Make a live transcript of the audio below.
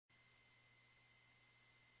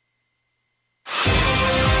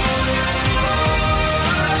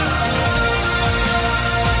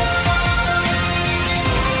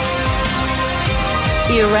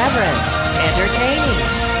Irreverent, entertaining,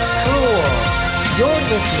 cool. You're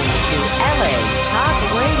listening to LA Talk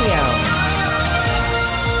Radio.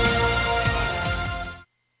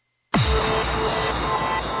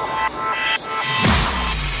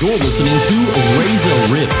 You're listening to Reza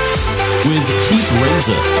Riffs with Keith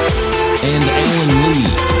Reza and Alan Lee,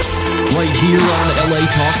 right here on LA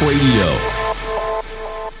Talk Radio.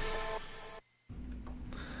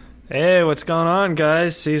 Hey, what's going on,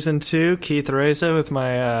 guys? Season 2, Keith Reza with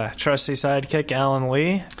my trusty sidekick, Alan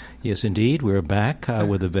Lee. Yes, indeed. We're back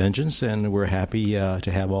with a vengeance, and we're happy to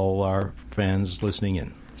have all our fans listening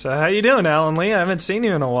in. So how you doing, Alan Lee? I haven't seen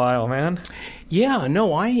you in a while, man. Yeah,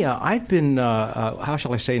 no, I've been, how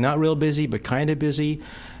shall I say, not real busy, but kind of busy,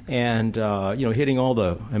 and, hitting all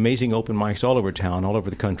the amazing open mics all over town, all over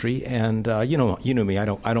the country, and, you know me, I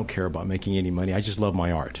don't care about making any money. I just love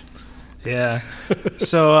my art. Yeah.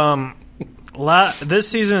 So, this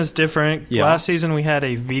season is different. Yeah. Last season we had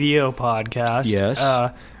a video podcast.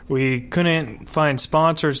 Yes. We couldn't find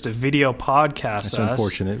sponsors to video podcast us. That's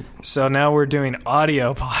unfortunate. So now we're doing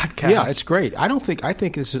audio podcasts. Yeah, it's great. I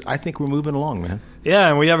think we're moving along, man. Yeah,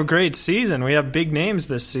 and we have a great season. We have big names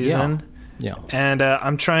this season. Yeah. And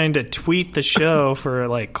I'm trying to tweet the show for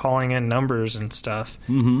like calling in numbers and stuff.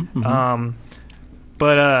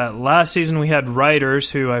 But last season we had writers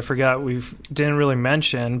who I forgot we didn't really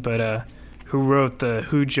mention, but who wrote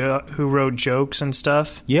who wrote jokes and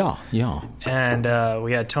stuff. Yeah. And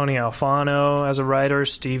we had Tony Alfano as a writer,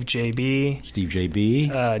 Steve JB,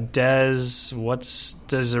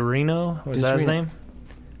 Desirino, was that his name?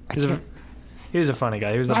 He was a funny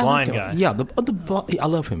guy. He was the blind guy. Yeah, I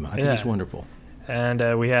love him. I think he's wonderful.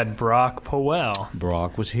 And we had Brock Powell.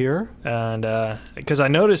 Brock was here. And because I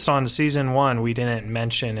noticed on season 1 we didn't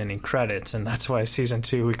mention any credits, and that's why season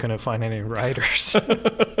 2 we couldn't find any writers.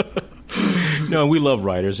 No, we love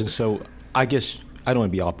writers, and so I guess I don't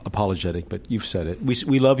want to be apologetic, but you've said it.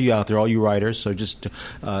 We love you out there, all you writers, so just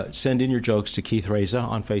send in your jokes to Keith Reza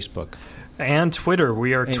on Facebook. And Twitter.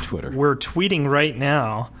 We're tweeting right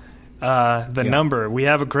now the number. We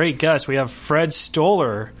have a great guest. We have Fred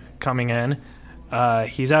Stoller coming in.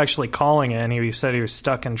 He's actually calling in. He said he was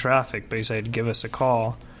stuck in traffic, but he said he'd give us a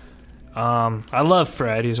call. I love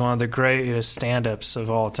Fred. He's one of the greatest stand-ups of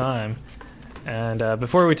all time. And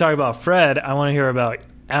before we talk about Fred, I want to hear about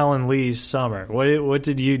Alan Lee's summer. What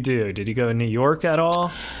did you do? Did you go to New York at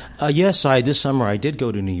all? Yes, this summer I did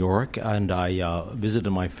go to New York, and I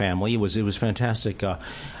visited my family. It was fantastic.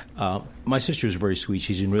 My sister is very sweet.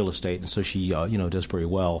 She's in real estate, and so she does very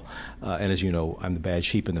well. And as you know, I'm the bad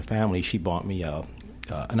sheep in the family. She bought me an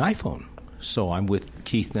iPhone. So I'm with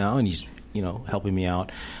Keith now, and he's helping me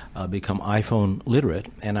out become iPhone literate,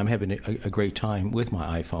 and I'm having a great time with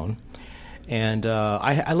my iPhone. And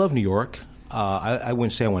I love New York. I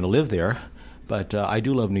wouldn't say I want to live there, but I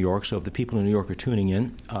do love New York. So if the people in New York are tuning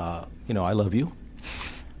in, I love you.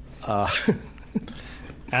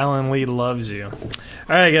 Alan Lee loves you. All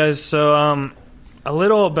right, guys. So a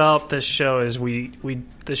little about this show is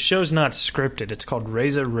the show's not scripted. It's called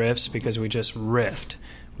Reza Riffs because we just riffed.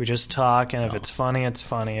 We just talk, and if it's funny, it's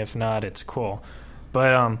funny. If not, it's cool.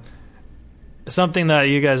 But something that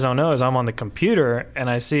you guys don't know is I'm on the computer, and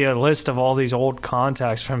I see a list of all these old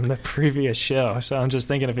contacts from the previous show. So I'm just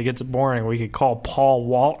thinking if it gets boring, we could call Paul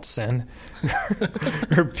Walton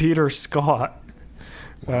or Peter Scott,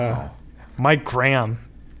 Mike Graham.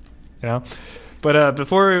 But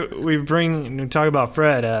before we talk about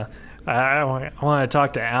Fred, I want to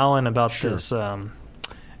talk to Alan about this.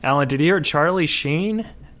 Alan, did you hear Charlie Sheen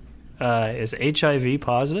is HIV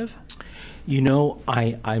positive?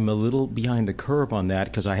 I'm a little behind the curve on that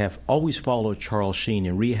because I have always followed Charles Sheen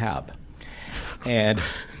in rehab. And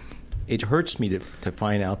it hurts me to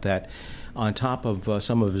find out that on top of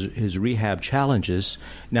some of his rehab challenges,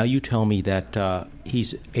 now you tell me that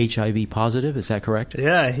he's HIV positive. Is that correct?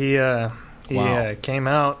 Yeah, he came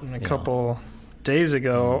out a couple days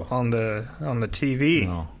ago on the TV.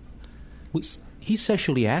 Wow. He's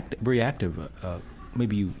sexually very active.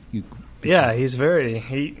 Maybe you. Yeah, he's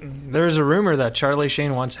there's a rumor that Charlie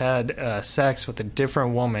Sheen once had sex with a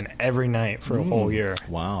different woman every night for a whole year.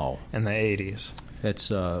 Wow. In the 80s. That's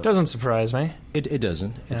doesn't surprise me. It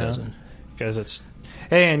doesn't. It doesn't. Because it's...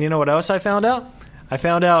 Hey, and you know what else I found out? I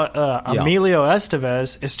found out Emilio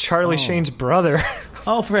Estevez is Charlie Sheen's brother.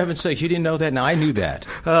 Oh, for heaven's sake, you didn't know that? No, I knew that.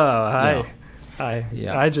 Oh,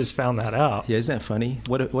 I just found that out. Yeah, isn't that funny?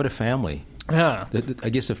 What a family. Yeah. I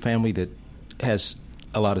guess a family that has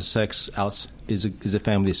a lot of sex out is a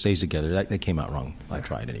family that stays together. That came out wrong. I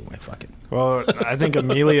tried anyway. Fuck it. Well, I think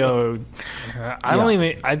Emilio...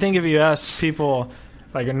 I think if you ask people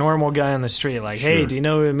like a normal guy on the street, like, hey, Sure. do you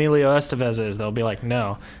know who Emilio Estevez is? They'll be like,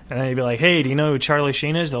 no. And then you'd be like, hey, do you know who Charlie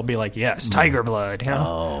Sheen is? They'll be like, yes, Tiger Blood. You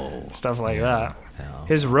know? Oh. Stuff like that. Yeah.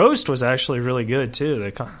 His roast was actually really good, too. I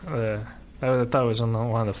thought it was one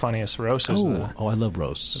of the funniest roasts. Oh, I love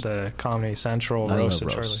roasts. The Comedy Central I roast love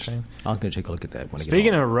of Charlie roasts. Sheen. I'm going to take a look at that when I get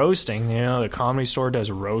Speaking home. of roasting, the Comedy Store does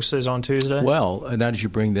roasts on Tuesday. Well, now that you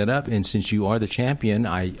bring that up, and since you are the champion,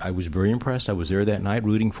 I was very impressed. I was there that night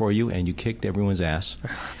rooting for you, and you kicked everyone's ass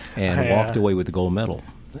and Yeah. walked away with the gold medal.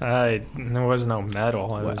 There was no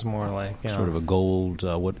medal. It was more like Sort of a gold,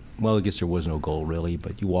 well, I guess there was no gold really,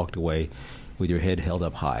 but you walked away with your head held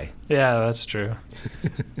up high. Yeah, that's true.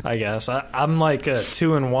 I guess I'm like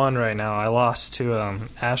 2-1 right now. I lost to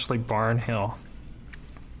Ashley Barnhill.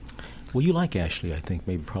 Well, you like Ashley, I think,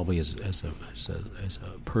 maybe probably as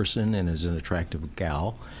a person and as an attractive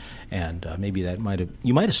gal, and maybe that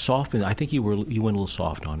you might have softened. I think you went a little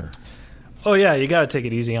soft on her. Oh yeah, you got to take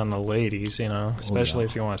it easy on the ladies, especially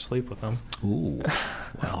if you want to sleep with them. Ooh,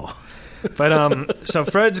 well. But so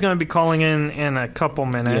Fred's going to be calling in a couple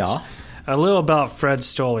minutes. Yeah. A little about Fred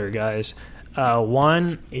Stoller, guys.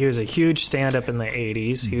 One, he was a huge stand-up in the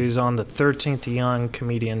 80s. He was on the 13th Young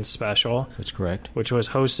Comedian special. That's correct. Which was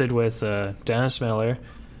hosted with Dennis Miller.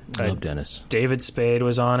 I love Dennis. David Spade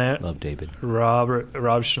was on it. Love David.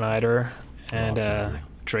 Rob Schneider. And Schneider.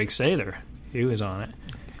 Drake Sather. He was on it.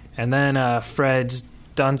 And then Fred's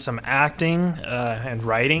done some acting and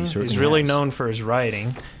writing. He's really known for his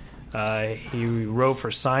writing. He wrote for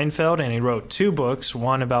Seinfeld, and he wrote 2 books,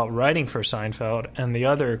 one about writing for Seinfeld, and the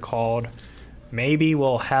other called Maybe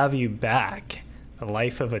We'll Have You Back, The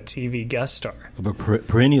Life of a TV Guest Star. Of a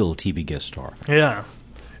perennial TV guest star. Yeah.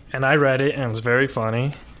 And I read it, and it was very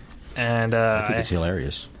funny. And I think it's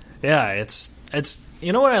hilarious. Yeah, it's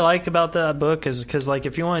you know what I like about that book is because, like,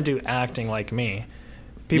 if you want to do acting like me,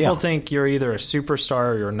 people think you're either a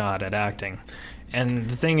superstar or you're not at acting. And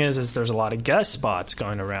the thing is there's a lot of guest spots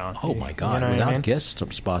going around. Oh my God! You know Without what I mean? guest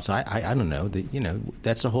spots, I don't know.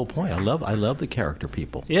 That's the whole point. I love the character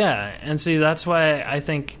people. Yeah, and see, that's why I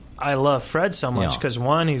think I love Fred so much, Yeah. because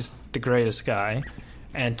one, he's the greatest guy,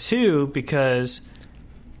 and two, because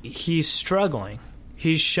he's struggling.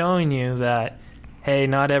 He's showing you that, hey,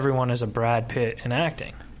 not everyone is a Brad Pitt in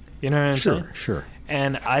acting. You know what I'm saying? Sure.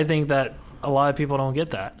 And I think that a lot of people don't get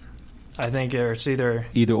that. I think it's either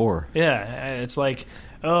or. Yeah, it's like,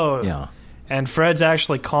 oh, Yeah. And Fred's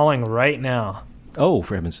actually calling right now. Oh,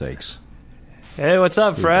 for heaven's sakes! Hey, what's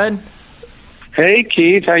up, Fred? Hey,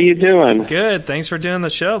 Keith, how you doing? Good. Thanks for doing the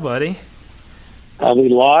show, buddy. Are we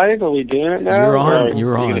live? Are we doing it now? You're on. Or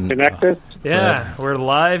You're are you on. gonna connect us? Yeah, we're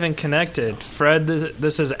live and connected. Fred,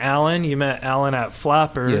 this is Alan. You met Alan at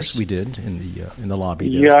Flappers. Yes, we did in the lobby.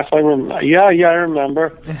 There. Yes, I remember. Yeah, I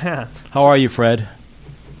remember. Yeah. How are you, Fred?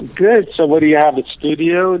 Good. So, what do you have? A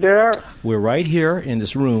studio there? We're right here in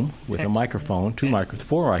this room with a microphone, four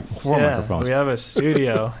microphones. We have a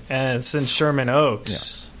studio, and it's in Sherman Oaks.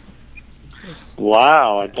 Yes.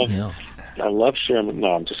 Wow. Yeah. I love Sherman.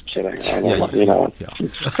 No, I'm just kidding. Yeah.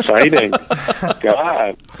 It's exciting.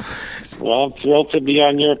 God. Well, I'm thrilled to be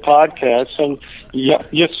on your podcast. And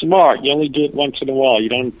you're smart. You only do it once in a while. You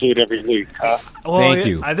don't do it every week, huh? Well, Thank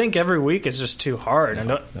you. I think every week is just too hard.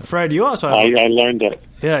 And Fred, you also have I learned it.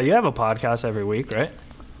 you have a podcast every week, right?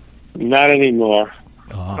 Not anymore.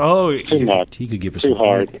 Oh, Too much. He could give us Too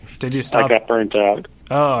hard. did you I stop? got burnt out.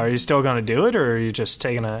 Oh, are you still going to do it, or are you just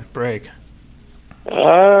taking a break?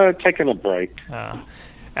 Taking a break.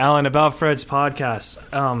 Alan, about Fred's podcast.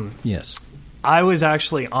 Yes. I was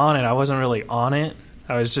actually on it. I wasn't really on it.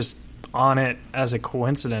 I was just on it as a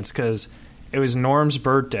coincidence because it was Norm's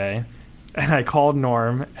birthday, and I called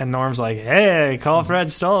Norm, and Norm's like, "Hey, call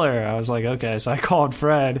Fred Stoller." I was like, "Okay," so I called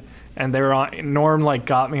Fred, and they were on. Norm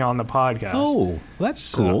got me on the podcast. Oh,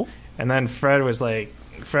 that's cool. And then Fred was like,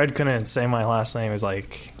 Fred couldn't say my last name. He was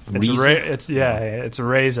like, it's Reza? it's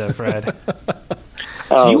Reza, Fred.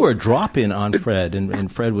 So you were a drop-in on Fred,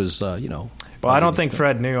 and Fred was, Well, I don't think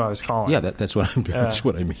Fred knew I was calling. Yeah, that's what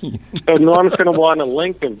I mean. So Norm's going to want a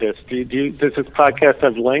link of this. Does this podcast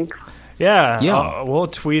have links? Yeah. We'll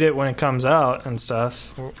tweet it when it comes out and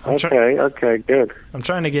stuff. Okay, good. I'm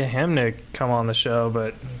trying to get him to come on the show,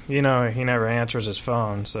 but he never answers his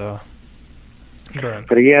phone. So,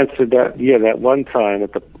 but he answered that one time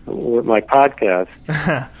with my podcast.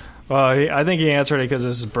 Well, I think he answered it because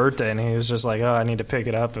it's his birthday, and he was just like, "Oh, I need to pick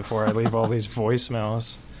it up before I leave all these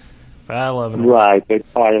voicemails." But I love him. Right, they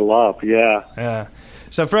pile up. Yeah. Yeah.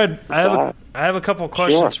 So, Fred, I have a couple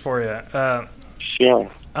questions for you. Sure.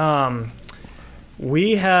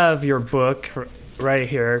 We have your book right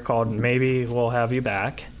here called "Maybe We'll Have You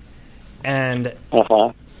Back," and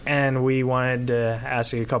and we wanted to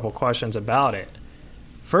ask you a couple questions about it.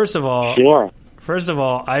 First of all, Sure.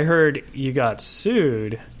 I heard you got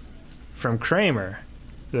sued from Kramer,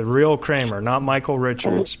 the real Kramer, not Michael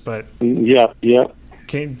Richards. But Yeah.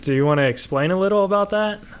 do you want to explain a little about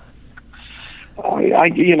that? There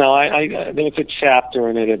was a chapter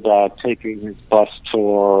in it about taking his bus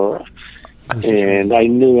tour, and I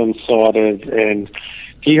knew him sort of, and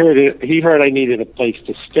he heard I needed a place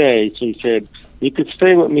to stay, so he said, "You could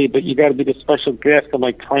stay with me, but you got to be the special guest on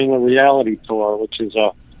my Kramer reality tour," which is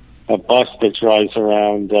a bus that drives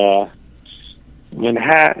around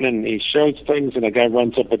Manhattan, and he shows things, and a guy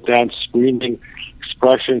runs up and down screaming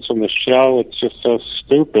expressions from the show. It's just so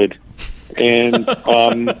stupid, and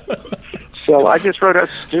so I just wrote how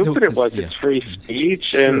stupid it was. It's free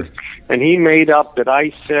speech, and he made up that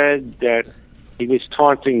I said that he was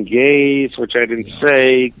taunting gays, which I didn't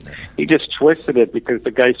say. He just twisted it because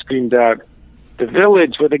the guy screamed out, "The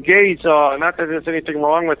Village, where the gays are," not that there's anything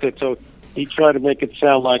wrong with it. So he tried to make it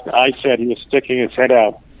sound like I said he was sticking his head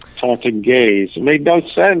out, taunting gays. It made no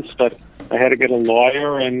sense, but I had to get a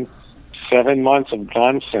lawyer and 7 months of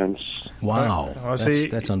nonsense. Wow, Well,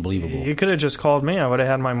 that's unbelievable. You could have just called me. I would have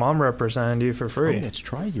had my mom represent you for free. Oh,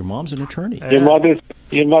 that's right. Your mom's an attorney. Your mother's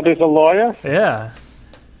a lawyer? Yeah.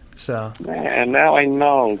 So. Man, now I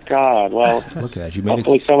know. God, well, Look at that. You made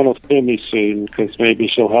hopefully someone will sue me soon, because maybe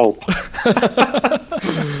she'll help.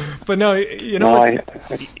 But no, you know,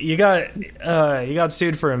 you got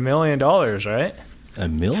sued for $1 million, right?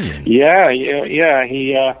 $1 million? Yeah.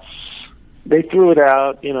 He they threw it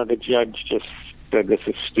out. The judge just said this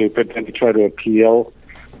is stupid, and he tried to appeal.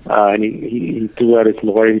 And he threw out his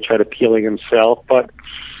lawyer. He tried appealing himself, but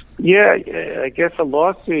yeah, I guess a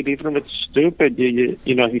lawsuit, even if it's stupid, he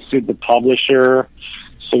sued the publisher.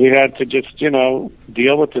 So we had to just deal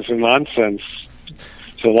with this nonsense.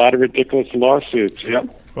 It's a lot of ridiculous lawsuits.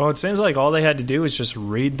 Yep. Well, it seems like all they had to do was just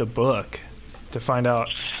read the book to find out.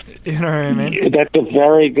 You know what I mean? That's a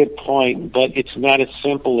very good point, but it's not as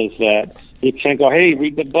simple as that. You can't go, "Hey,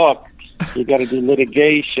 read the book." You got to do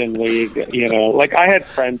litigation where like I had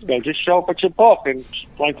friends go, "Just show up at your book and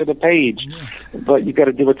point to the page," but you got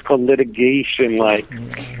to do what's called litigation. Like,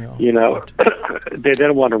 they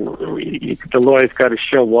don't want to. The lawyer's got to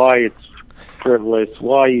show why it's frivolous,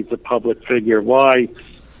 why he's a public figure, why.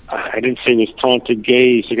 I didn't say he was taunting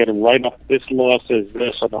gays. You got to write up this law says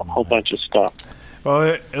this and a whole bunch of stuff. Well,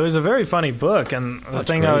 it was a very funny book, and the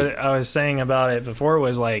thing I was saying about it before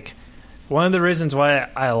was like, one of the reasons why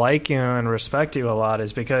I like you and respect you a lot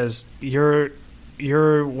is because you're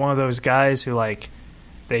one of those guys who, like,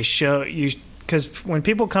 they show you, because when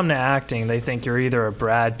people come to acting, they think you're either a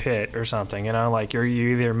Brad Pitt or something, like you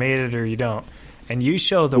either made it or you don't. And you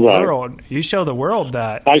show the world. You show the world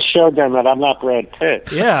that I showed them that I'm not Brad Pitt.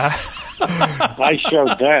 Yeah. I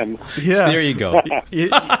showed them. Yeah. There you go.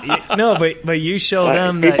 No, but you show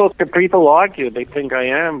them people argue. They think I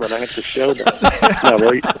am, but I have to show them.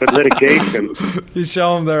 With litigation. You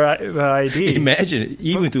show them the ID. Imagine it,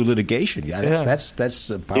 even through litigation. That's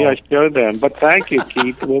powerful. Yeah, I showed them. But thank you,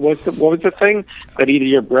 Keith. What was the thing? That either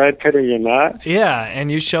you're Brad Pitt or you're not? Yeah,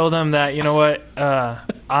 and you show them that, you know what,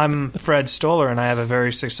 I'm Fred Stoller and I have a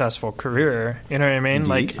very successful career. You know what I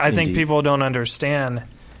mean? Indeed, I think people don't understand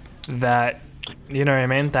that, you know what I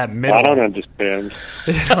mean? That middle. I don't understand.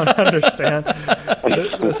 You don't understand?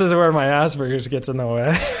 This is where my Asperger's gets in the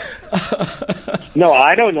way. No,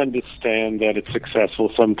 I don't understand that it's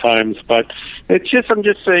successful sometimes, but I'm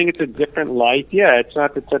just saying it's a different life. Yeah, it's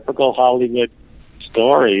not the typical Hollywood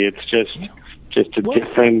story. It's just a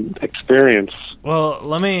different experience. Well,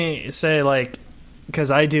 let me say,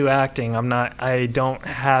 because I do acting, I don't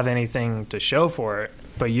have anything to show for it,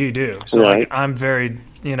 but you do. So right. I'm very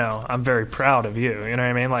proud of you. You know what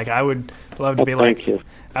I mean? I would love to be thank you.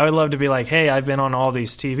 I would love to be like, hey, I've been on all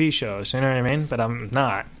these TV shows. You know what I mean? But I'm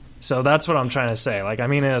not. So that's what I'm trying to say. I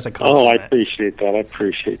mean it as a compliment. Oh, I appreciate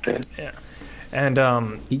that. Yeah. And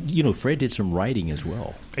Fred did some writing as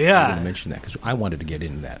well. Yeah, I'm going to mention that because I wanted to get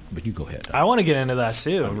into that, but you go ahead. I want to get into that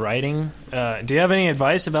too. Writing. Do you have any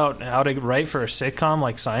advice about how to write for a sitcom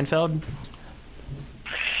like Seinfeld?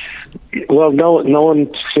 Well, no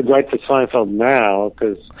one should write for Seinfeld now,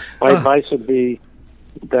 because my advice would be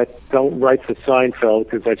that don't write for Seinfeld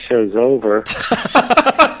because that show's over.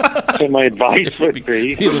 So my advice would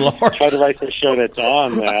be try to write for a show that's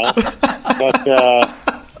on now. But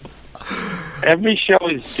every show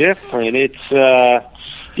is different. It's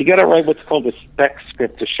you got to write what's called a spec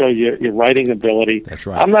script to show your writing ability. That's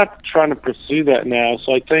right. I'm not trying to pursue that now,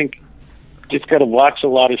 so I think just got to watch a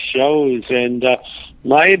lot of shows. And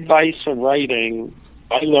my advice for writing,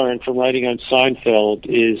 I learned from writing on Seinfeld,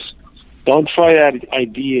 is Don't try out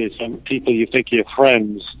ideas on people you think you're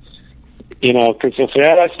friends, because they'll say,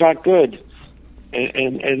 "Oh, that's not good,"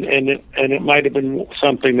 and it might have been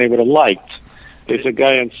something they would have liked. There's a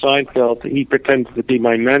guy on Seinfeld. He pretended to be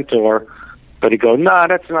my mentor, but he go, "Nah,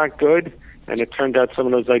 that's not good," and it turned out some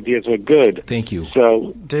of those ideas were good. Thank you.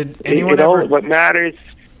 So, did anyone ever? What matters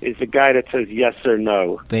is the guy that says yes or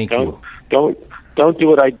no. Thank you. Don't do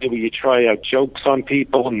what I do, where you try out jokes on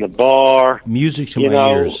people in the bar. Music to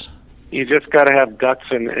my ears. You just got to have guts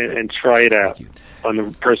and try it out on the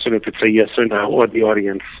person if it's a yes or no, or the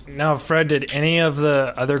audience. Now, Fred, did any of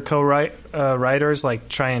the other co-writers like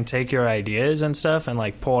try and take your ideas and stuff and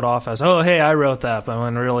like pull it off as, "Oh, hey, I wrote that," but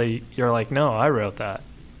when really you're like, "No, I wrote that"?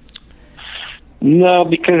 No,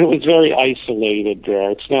 because it was very isolated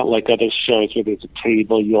there. It's not like other shows where there's a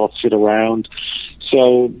table, you all sit around.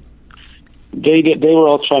 So they were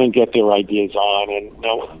all trying to get their ideas on, and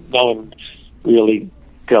no one really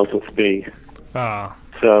dealt with me.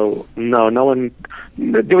 So no one.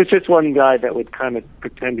 There was just one guy that would kind of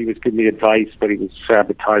pretend he was giving me advice, but he was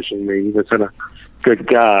sabotaging me. He wasn't a good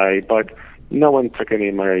guy, but no one took any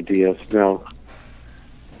of my ideas. No.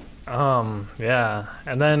 Yeah.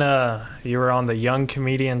 And then you were on the Young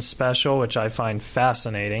Comedian special, which I find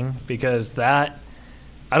fascinating because I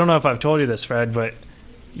don't know if I've told you this, Fred, but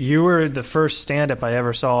you were the first stand-up I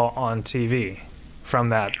ever saw on TV from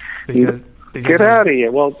that. Because Get out of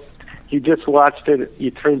here. Well, you just watched it,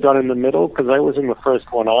 you turned on in the middle, because I wasn't the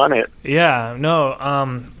first one on it. Yeah, no,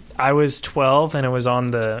 I was 12 and it was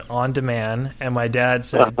on demand, and my dad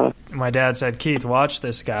said, "Keith, watch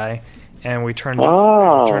this guy." And we turned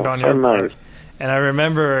on your part. And I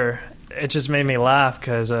remember it just made me laugh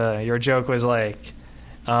because your joke was like,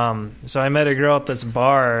 so I met a girl at this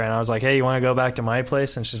bar, and I was like, "Hey, you want to go back to my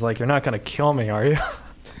place?" And she's like, "You're not going to kill me, are you?"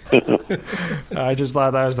 I just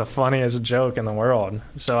thought that was the funniest joke in the world.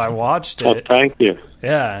 So I watched it. Oh, thank you.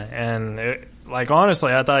 Yeah, and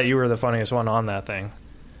honestly, I thought you were the funniest one on that thing.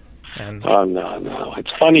 And oh, no.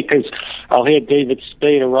 It's funny because I'll hear David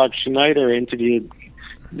Spade or Rod Schneider interviewed.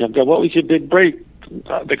 I go, "What was your big break?"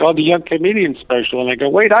 They go, "The Young Comedian special." And I go,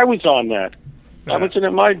 "Wait, I was on that. That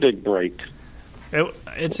wasn't my big break."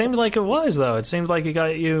 It seemed like it was, though. It seemed like it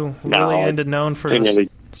got you really into known for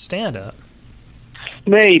stand-up.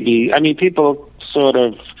 Maybe. I mean, people sort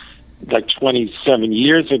of, like 27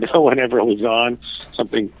 years ago, whenever it was on,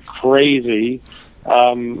 something crazy.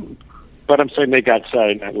 But I'm saying they got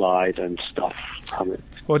Saturday Night Live and stuff from it.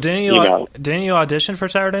 Well, didn't you audition for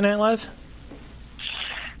Saturday Night Live?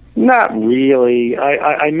 Not really.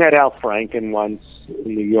 I met Al Franken once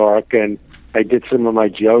in New York, and I did some of my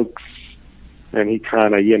jokes, and he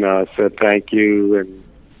kind of, said thank you, and,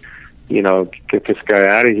 get this guy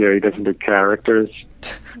out of here. He doesn't do characters.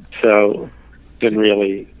 So didn't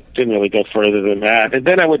really go further than that. And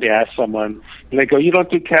then I would ask someone, and they go, "You don't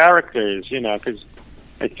do characters, because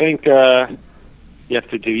I think you have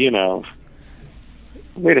to do,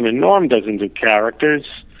 wait a minute, Norm doesn't do characters."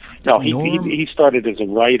 No, he started as a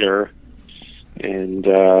writer, and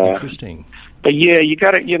interesting. But yeah, you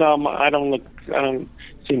got to, I don't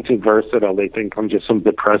seem too versatile. They think I'm just some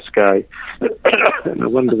depressed guy, and I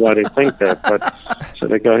wonder why they think that. But so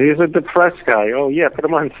they go, "He's a depressed guy." Oh yeah, put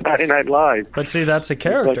him on Saturday Night Live. But see, that's a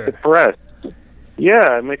character. He's like depressed.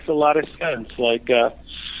 Yeah, it makes a lot of sense. Like, a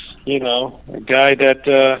guy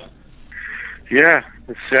that,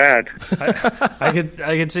 it's sad. I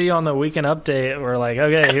could see you on the Weekend Update where like,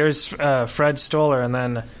 "Okay, here's Fred Stoller," and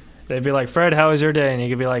then they'd be like, "Fred, how was your day?" And you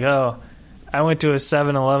could be like, "Oh, I went to a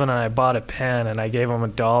 7-Eleven and I bought a pen and I gave him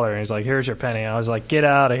 $1." And he's like, "Here's your penny." I was like, "Get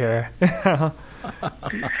out of here."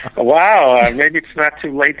 Wow, maybe it's not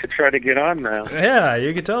too late to try to get on now. Yeah,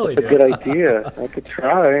 you could totally do it. That's a good idea. I could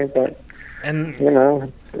try, but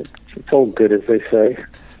it's all good, as they say.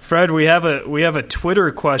 Fred, we have a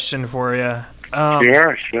Twitter question for you.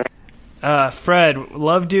 Sure. Fred,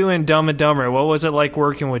 loved you in Dumb and Dumber. What was it like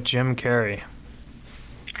working with Jim Carrey?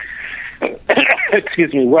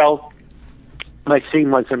 Excuse me. Well, my scene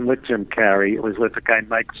wasn't with Jim Carrey. It was with a guy,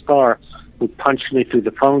 Mike Starr, who punched me through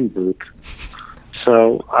the phone booth.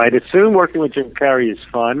 So I'd assume working with Jim Carrey is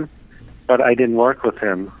fun, but I didn't work with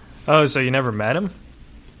him. Oh, so you never met him?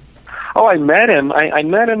 Oh, I met him. I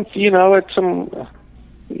met him, at some,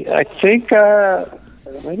 I think,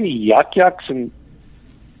 maybe Yuck Yucks in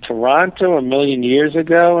Toronto a million years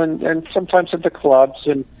ago, and sometimes at the clubs,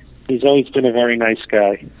 and he's always been a very nice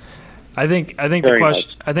guy. I think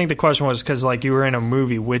the question was because like you were in a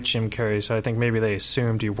movie with Jim Carrey, so I think maybe they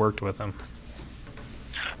assumed you worked with him.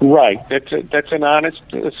 Right. That's an honest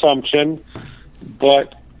assumption,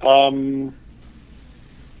 but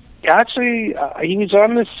actually he was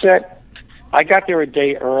on the set I got there a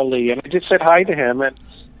day early, and I just said hi to him. And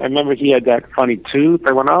I remember he had that funny tooth.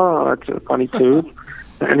 I went, "Oh, that's a funny tooth,"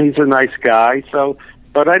 and he's a nice guy. So,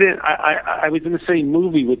 but I didn't. I was in the same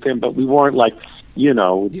movie with him, but we weren't like,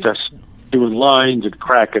 just doing lines and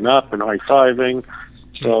cracking up and high fiving.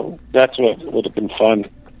 So that's what would have been fun.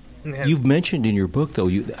 You've mentioned in your book, though,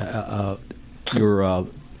 your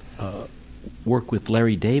work with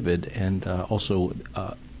Larry David, and also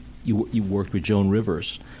you worked with Joan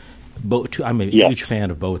Rivers. I'm a huge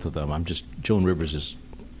fan of both of them. Joan Rivers is,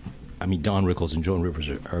 Don Rickles and Joan Rivers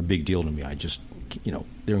are a big deal to me.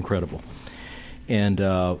 They're incredible. And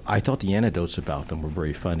I thought the anecdotes about them were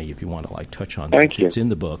very funny. If you want to touch on that, it's in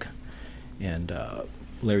the book. And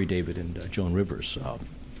Larry David and Joan Rivers.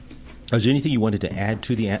 Is there anything you wanted to add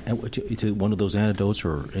to to one of those anecdotes,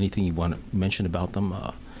 or anything you want to mention about them?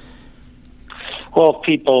 Well,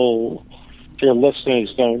 people, if your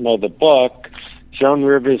listeners don't know the book, Joan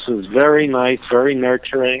Rivers was very nice, very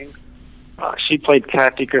nurturing. She played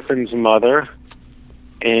Kathy Griffin's mother,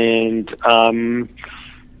 and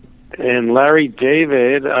Larry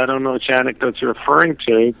David, I don't know which anecdotes you're referring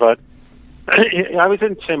to, but I was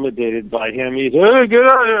intimidated by him. He's, "Hey, get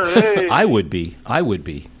out of here!" Hey. I would be.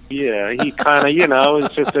 Yeah, he kind of,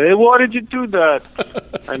 was just, "Hey, why did you do that?"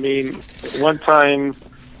 One time,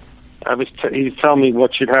 he was telling me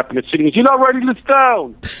what should happen at City. He goes, "You're not writing this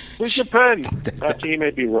down. Where's your pen?" Actually, he may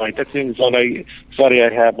be right. That's the anxiety I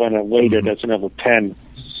have when a waiter doesn't have a pen.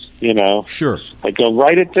 Sure. I go,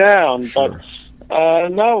 "Write it down." Sure. But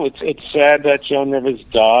no, it's sad that Joan Rivers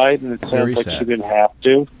died, and it sounds like she didn't have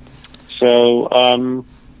to. So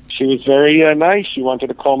she was very nice. She wanted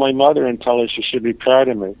to call my mother and tell her she should be proud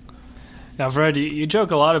of me. Now, Fred, you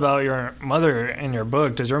joke a lot about your mother in your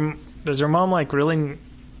book. Does your mom really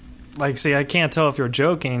see? I can't tell if you're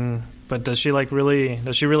joking, but does she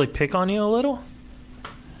really pick on you a little?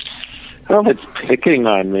 I don't know if it's picking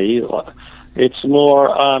on me. It's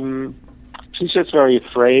more she's just very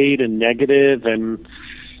afraid and negative and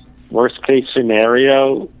worst case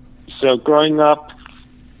scenario. So growing up,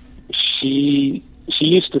 she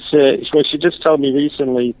used to say, well, she just told me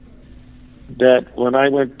recently that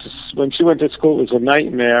when she went to school, it was a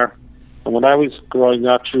nightmare. And when I was growing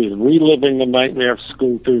up, she was reliving the nightmare of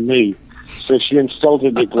school through me. So she instilled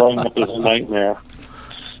in me growing up as a nightmare.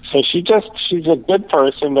 So she's a good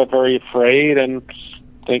person, but very afraid and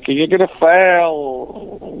thinking you're going to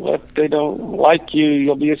fail. If they don't like you,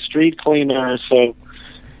 you'll be a street cleaner. So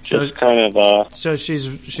it's kind of So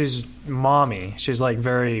she's mommy. She's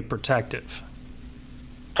very protective.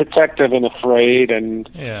 Protective and afraid, and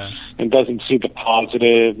doesn't see the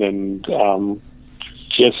positive, and I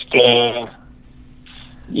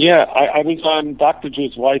was on Dr.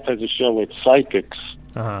 Drew's wife has a show with psychics,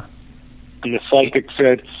 and the psychic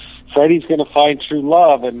said Freddie's going to find true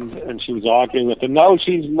love, and she was arguing with him. No,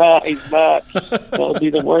 she's not. He's not. He'll be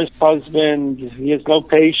the worst husband. He has no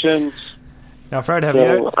patience. Now, Fred, have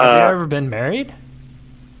you ever been married?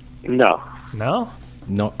 No. No?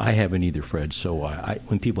 No, I haven't either, Fred. So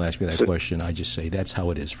when people ask me that question, I just say, that's how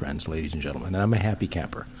it is, friends, ladies and gentlemen. And I'm a happy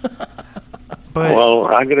camper. Well,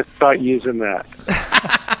 I'm going to start using that.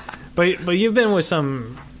 But you've been with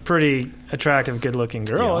some pretty attractive, good-looking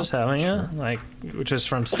girls, haven't you? Sure. Just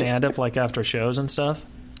from stand-up, after shows and stuff?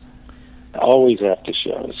 Always after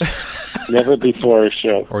shows. Never before a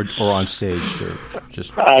show. Or on stage. Or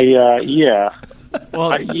just. Yeah.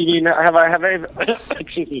 Well, you mean, have I been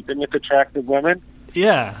with attractive women?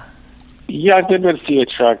 Yeah. Yeah, I've been with a few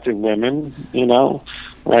attractive women,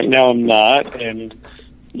 Right now I'm not, and,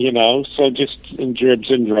 so just in dribs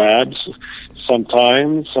and drabs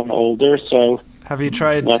sometimes. I'm older, so... Have you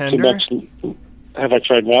tried not Tinder? Too much. Have I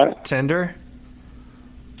tried what? Tinder?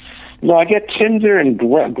 No, I get Tinder and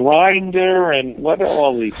Grindr and what are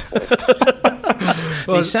all these things?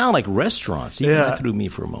 They sound like restaurants. Even that threw me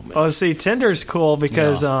for a moment. Oh, see, Tinder's cool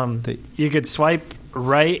because you could swipe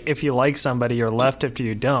right if you like somebody or left if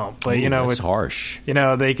you don't. But it's harsh.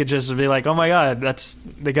 They could just be like, "Oh my God, that's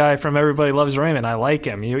the guy from Everybody Loves Raymond. I like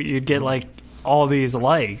him." You'd get all these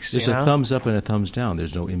likes. There's a thumbs up and a thumbs down.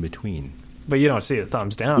 There's no in between. But you don't see a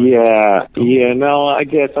thumbs down. Yeah. No, I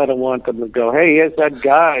guess I don't want them to go, "Hey, here's that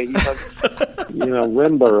guy. He's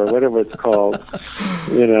Limber or whatever it's called."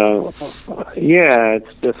 Yeah,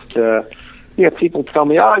 it's just, people tell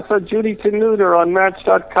me, I saw Judy Tenuter on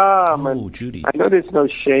Match.com. And Judy. I know there's no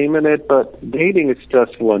shame in it, but dating is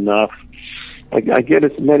stressful enough. I get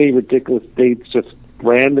as many ridiculous dates, just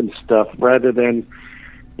random stuff, rather than,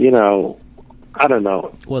 I don't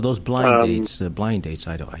know. Well, those blind dates, I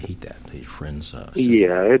hate that. These friends.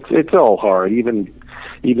 Yeah, it's all hard. Even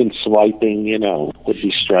even swiping, would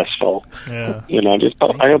be stressful. Yeah.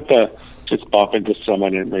 I hope that just bump into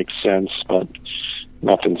someone and it makes sense, but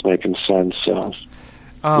nothing's making sense. So,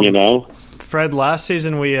 Fred, last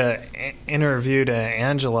season we interviewed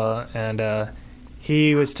Angela, and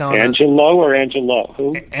he was telling us... Angelo or Angelo?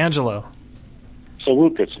 Who? Angelo.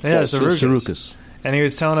 Sarukas. Yeah, Sarukas. And he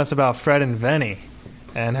was telling us about Fred and Venny,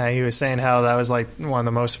 and how he was saying how that was like one of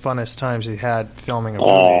the most funnest times he had filming a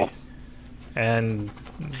movie. And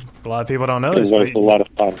a lot of people don't know this. It was a lot of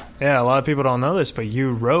fun. Yeah, a lot of people don't know this, but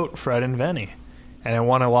you wrote Fred and Venny, and it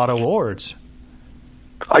won a lot of awards.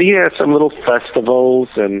 Oh, yeah, some little festivals,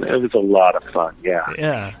 and it was a lot of fun, yeah.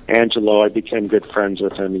 Yeah. Angelo, I became good friends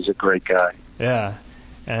with him. He's a great guy. Yeah.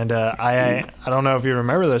 And I don't know if you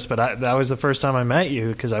remember this, but that was the first time I met you,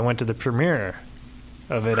 because I went to the premiere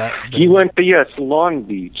of it. You went to, yes, Long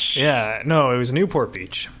Beach. Yeah, no, it was Newport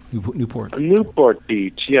Beach. Newport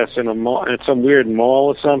Beach, yes, in a mall, in some weird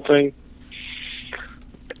mall or something.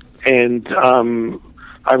 And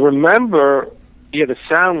I remember... Yeah, the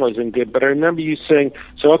sound wasn't good, but I remember you saying,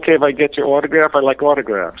 so, okay, if I get your autograph, I like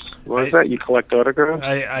autographs. What is that? You collect autographs?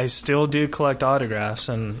 I still do collect autographs,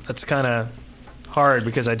 and that's kind of hard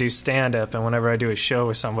because I do stand-up, and whenever I do a show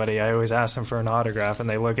with somebody, I always ask them for an autograph, and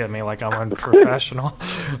they look at me like I'm unprofessional.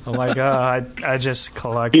 I'm like, I just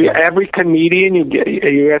collect them. Every comedian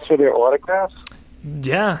you ask for their autographs?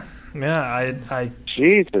 Yeah, I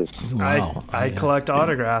Jesus. Wow. I collect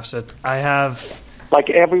autographs. I have... Like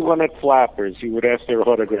everyone at Flappers, you would ask their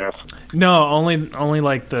autograph. No, only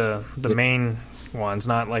like the main ones,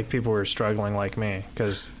 not like people who are struggling like me,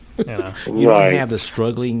 because You don't have the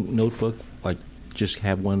struggling notebook, like just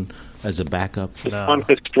have one as a backup. It's fun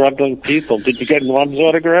for struggling people. Did you get Norm's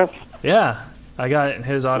autograph? Yeah, I got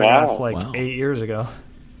his autograph Wow. 8 years ago.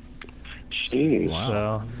 Jeez. Wow.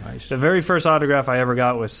 So Nice. the very first autograph I ever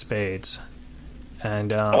got was Spade's,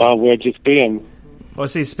 and where'd you see him? well,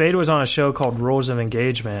 see, Spade was on a show called Rules of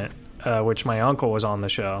Engagement, which my uncle was on the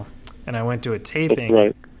show, and I went to a taping, That's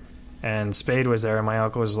right. and Spade was there, and my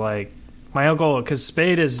uncle was like, because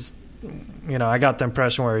Spade is, I got the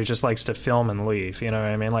impression where he just likes to film and leave, you know what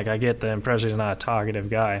I mean? Like, I get the impression he's not a talkative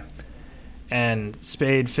guy, and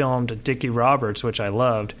Spade filmed Dickie Roberts, which I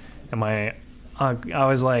loved, and I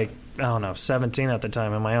was like, I don't know, 17 at the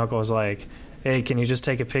time, and my uncle was like, hey, can you just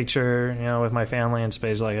take a picture, with my family? And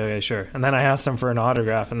Spade's like, okay, sure. And then I asked him for an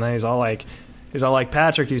autograph, and then he's all like,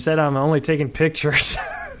 Patrick, you said I'm only taking pictures.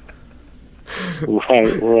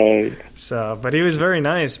 Right. So, but he was very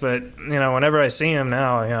nice. But whenever I see him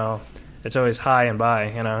now, it's always hi and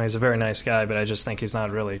bye. He's a very nice guy, but I just think he's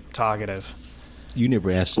not really talkative. You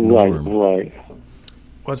never asked Norm. Right.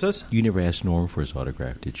 What's this? You never asked Norm for his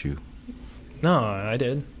autograph, did you? No, I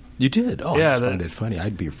did. You did? Oh, Yeah, I find it funny.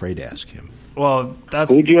 I'd be afraid to ask him. Well,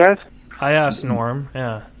 Who'd you ask? I asked Norm.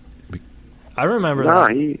 Yeah, I remember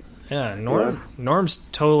that. Yeah, Norm's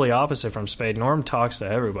totally opposite from Spade. Norm talks to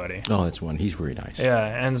everybody. Oh, that's one. He's very nice. Yeah,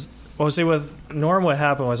 and see, with Norm, what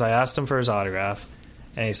happened was I asked him for his autograph,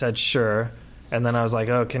 and he said sure. And then I was like,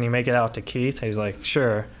 oh, can you make it out to Keith? He's like,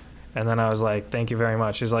 sure. And then I was like, thank you very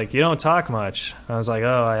much. He's like, you don't talk much. I was like,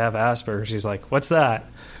 oh, I have Asperger's. He's like, what's that?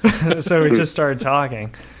 So we just started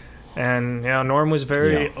talking. And, Norm was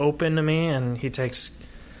very open to me, and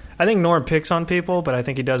I think Norm picks on people, but I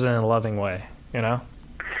think he does it in a loving way,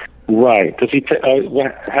 Right. Does he?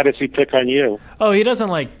 How does he pick on you? Oh, he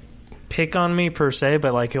doesn't, pick on me per se,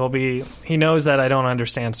 but, he knows that I don't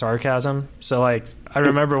understand sarcasm. So, I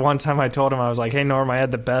remember one time I told him, I was like, hey, Norm, I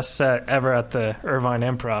had the best set ever at the Irvine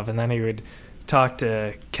Improv, and then he would talk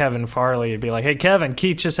to Kevin Farley. He'd be like, hey, Kevin,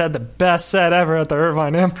 Keith just had the best set ever at the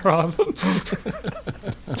Irvine Improv.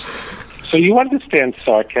 So you understand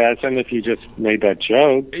sarcasm if you just made that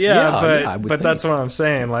joke. But that's what I'm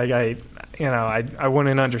saying. I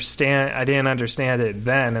wouldn't understand. I didn't understand it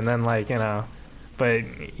then, and then but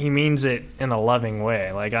he means it in a loving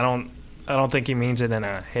way. I don't think he means it in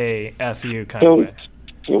a hey F you kind of way.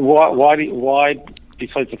 So why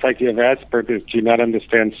besides the fact you have Asperger's, do you not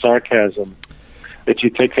understand sarcasm? That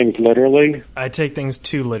you take things literally? I take things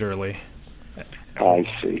too literally. I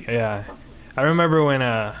see. Yeah, I remember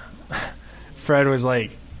when Fred was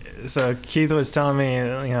like, so Keith was telling me,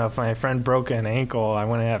 if my friend broke an ankle, I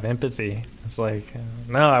wouldn't have empathy. It's like,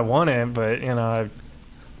 no, I want it, but, I'd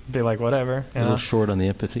be like, whatever. A little short on the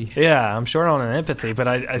empathy? Yeah, I'm short on an empathy, but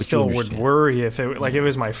I still would worry if it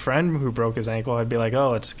was my friend who broke his ankle. I'd be like,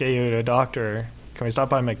 oh, let's get you to a doctor. Can we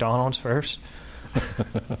stop by McDonald's first? Is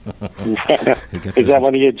that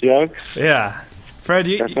one of your jokes? Yeah. Fred,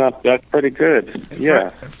 that's pretty good. Yeah.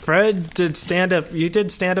 Fred did stand up. You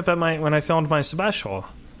did stand up at when I filmed my special.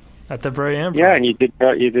 at the Bray Improv. Yeah, and you did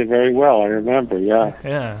very well. I remember. Yeah.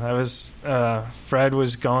 Yeah, I was. Fred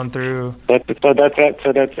was going through. So that's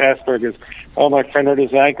Asperger's. Oh, my friend hurt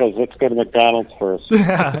his ankles. Let's go to McDonald's first.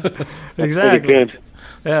 Yeah, exactly. Pretty good.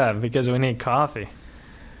 Yeah, because we need coffee.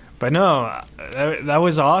 But no, that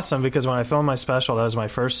was awesome because when I filmed my special, that was my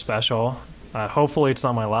first special. Hopefully it's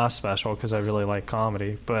not my last special because I really like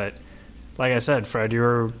comedy. But like I said, Fred, you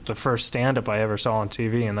were the first stand-up I ever saw on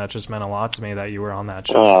TV, and that just meant a lot to me that you were on that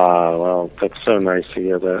show. Oh, well, that's so nice to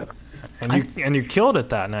hear that. And you killed it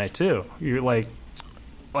that night, too. You like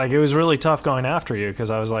it was really tough going after you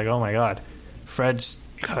because I was like, oh, my God, Fred's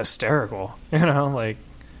hysterical. You know, like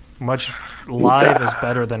much live is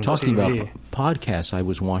better than Talking TV. about podcasts, I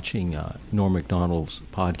was watching Norm Macdonald's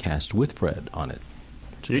podcast with Fred on it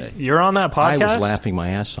today. You're on that podcast? I was laughing my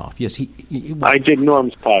ass off. Yes, he I did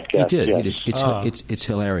Norm's podcast. He did. Yes. It's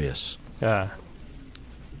hilarious. Yeah.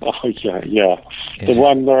 Oh, yeah. The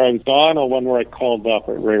one where I was on or one where I called up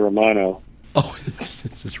at Ray Romano? Oh,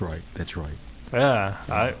 that's right. That's right.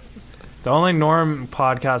 Yeah. The only Norm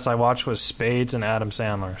podcast I watched was Spades and Adam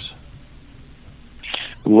Sandler's.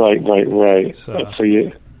 Right. So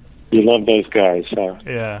you love those guys, huh?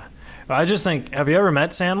 Yeah. I just think, have you ever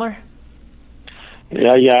met Sandler?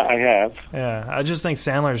 Yeah, I have. Yeah. I just think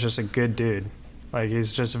Sandler's just a good dude. Like,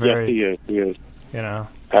 he's just very... Yes, he is. You know?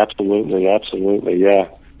 Absolutely, yeah.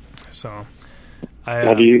 So,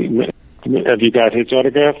 have you got his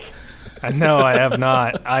autograph? No, I have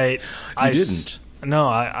not. I didn't? No,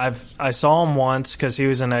 I saw him once because he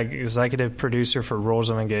was an executive producer for Rules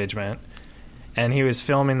of Engagement, and he was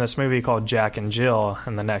filming this movie called Jack and Jill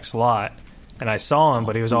in the next lot, and I saw him,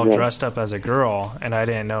 but he was all dressed up as a girl, and I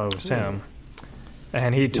didn't know it was him.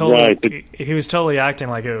 And he was totally acting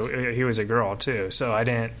like he was a girl too. So I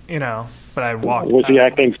didn't, but I walked. Was he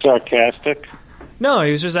acting sarcastic? No,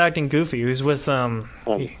 he was just acting goofy. He was with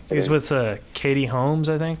he was with Katie Holmes,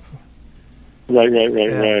 I think.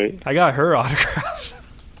 Right. I got her autograph.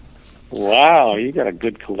 Wow, you got a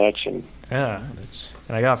good collection. Yeah,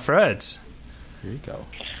 and I got Fred's. Here you go.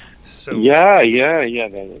 So yeah.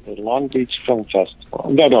 The Long Beach Film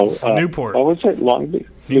Festival. No. Newport. What was it? Long Beach.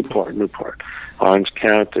 Newport. Orange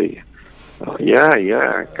County. Oh,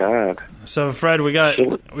 yeah. God. So Fred, we got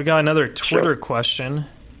another Twitter question,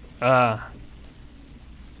 and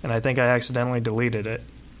I think I accidentally deleted it.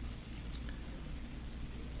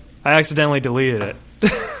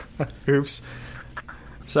 Oops.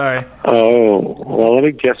 Sorry. Oh, well, let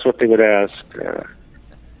me guess what they would ask. I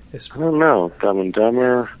don't know. Dumb and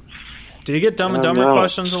Dumber. Do you get Dumb and Dumber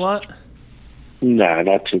questions a lot? Nah,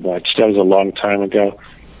 not too much. That was a long time ago.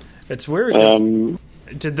 It's weird.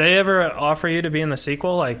 Did they ever offer you to be in the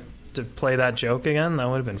sequel, like to play that joke again? That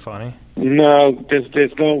would have been funny. No,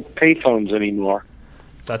 there's no payphones anymore.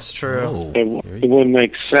 That's true. Oh, it wouldn't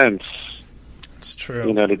make sense. It's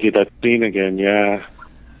true. To do that scene again, yeah.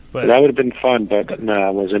 But that would have been fun, but no,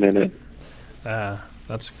 I wasn't in it.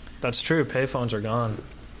 That's true. Payphones are gone.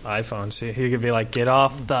 iPhones. You could be like, get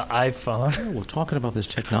off the iPhone. Well, talking about this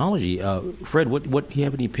technology, Fred, what do you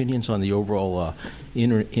have any opinions on the overall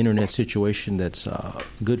internet situation that's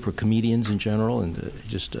good for comedians in general, and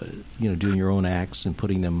just doing your own acts and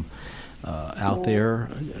putting them out there?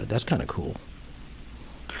 That's kind of cool.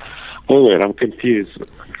 Wait, I'm confused.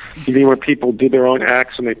 You mean when people do their own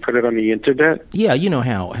acts and they put it on the internet? Yeah, you know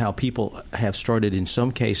how people have started in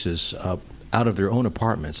some cases out of their own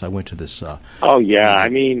apartments. I went to this. Oh yeah, I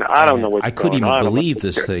mean, I don't know what's going on. I couldn't even believe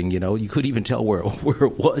this thing. You couldn't even tell where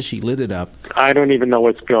it was. She lit it up. I don't even know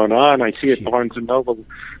what's going on. I see it Barnes and Noble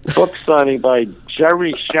book signing by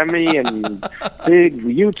Jerry Shemy and big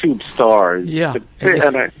YouTube stars. Yeah,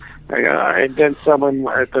 and then someone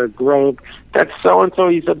at the Grove. That's so and so.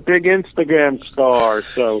 He's a big Instagram star.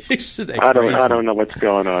 So I don't know what's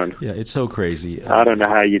going on. Yeah, it's so crazy. I don't know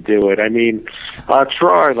how you do it. I mean, I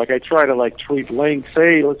try to tweet links.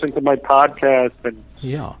 Hey, listen to my podcast, and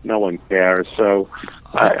no one cares. So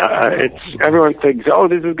it's everyone thinks, oh,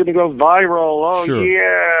 this is going to go viral. Oh sure.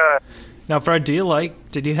 Yeah. Now, Fred,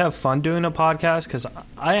 did you have fun doing a podcast? Because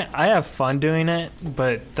I have fun doing it,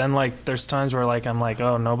 but then there's times where I'm like,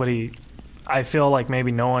 oh, nobody. I feel like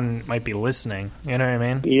maybe no one might be listening. You know what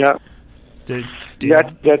I mean? Yeah.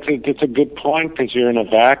 That's a good point because you're in a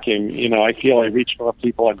vacuum. I feel I reach more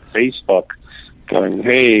people on Facebook, going,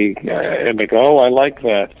 hey, and they go, oh, I like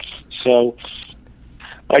that. So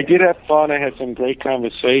I did have fun. I had some great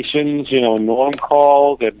conversations. Norm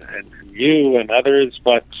called and you and others,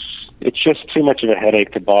 but it's just too much of a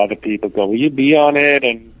headache to bother people. Go, will you be on it?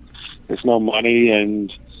 And there's no money,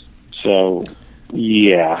 and so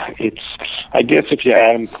yeah, I guess if you're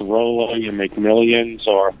Adam Carolla, you make millions,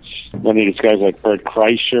 or one of these guys like Bert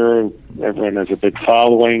Kreischer, everyone has a big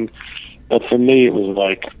following. But for me, it was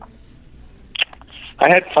like,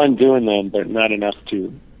 I had fun doing them, but not enough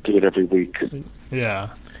to do it every week. Yeah,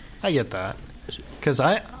 I get that. Because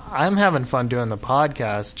I'm having fun doing the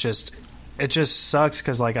podcast. It just sucks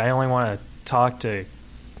because like I only want to talk to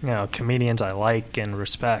comedians I like and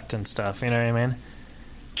respect and stuff. You know what I mean?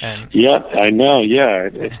 And yeah, I know. Yeah,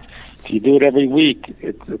 if you do it every week,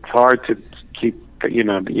 it's hard to keep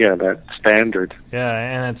that standard. Yeah,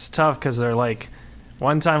 and it's tough because they're like.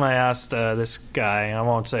 One time I asked this guy, I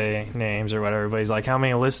won't say names or whatever, but he's like, how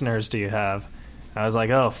many listeners do you have? I was like,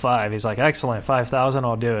 5. He's like, excellent, 5,000,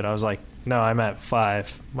 I'll do it. I was like, no, I'm at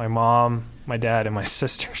 5. My mom, my dad, and my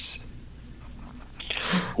sisters.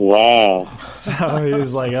 Wow. So he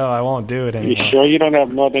was like, I won't do it anymore. You sure you don't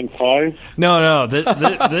have more than 5? No.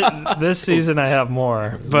 This season I have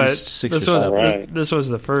more. But this was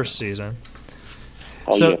the first season.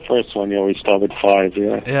 Oh, so, yeah, first one, you always start with 5,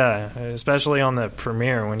 yeah. Yeah, especially on the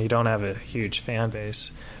premiere when you don't have a huge fan base.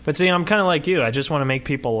 But see, I'm kind of like you. I just want to make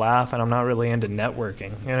people laugh, and I'm not really into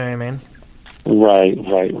networking. You know what I mean?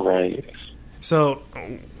 Right. So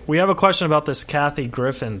we have a question about this Kathy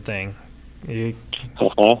Griffin thing.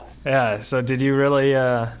 Yeah, so did you really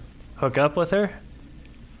hook up with her?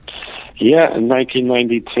 Yeah, in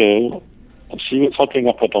 1992. She was hooking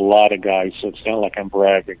up with a lot of guys, so it's not like I'm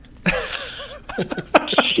bragging.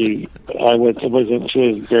 She was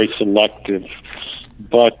very selective,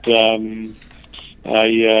 but I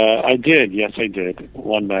did. Yes, I did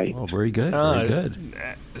one night. Oh, very good. Very good.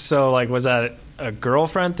 So, like, was that a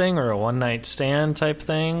girlfriend thing or a one night stand type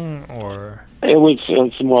thing, or? It was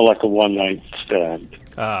more like a one night stand.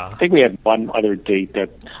 I think we had one other date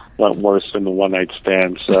that went worse than the one night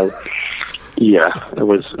stand. So, yeah, it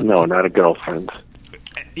was not a girlfriend.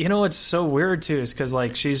 You know what's so weird too is because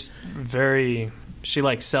like she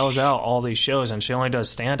like sells out all these shows and she only does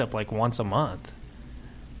stand up like once a month,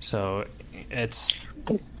 so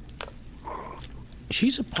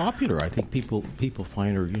she's a popular. I think people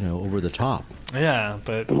find her over the top. Yeah,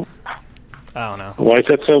 but I don't know. Why is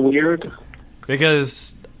that so weird?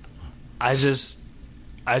 Because I just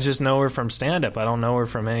know her from stand up. I don't know her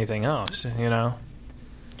from anything else.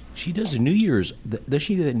 She does a New Year's. Does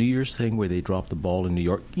she do that New Year's thing where they drop the ball in New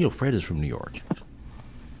York? Fred is from New York.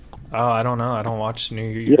 Oh, I don't know. I don't watch New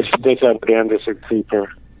Year's. Yes, she does that with Anderson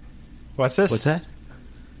Cooper. What's this? What's that?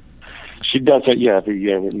 She does it, every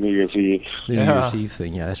year with New Year's Eve. The New Year's Eve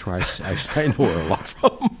thing, yeah, that's where I know her a lot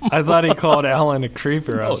from. I thought he called Alan a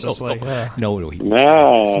creeper. I was No.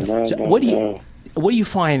 So what do you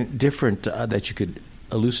find different that you could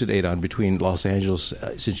elucidate on between Los Angeles,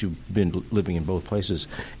 since you've been living in both places,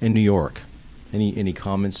 and New York? Any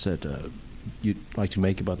comments that you'd like to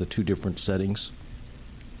make about the two different settings?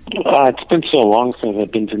 It's been so long since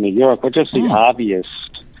I've been to New York, but just the obvious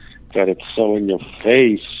that it's so in your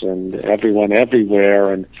face and everyone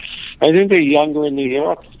everywhere. And I think they're younger in New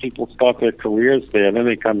York. People start their careers there, and then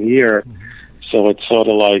they come here. So it's sort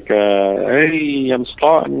of like, hey, I'm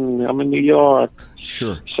in New York.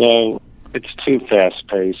 Sure. So it's too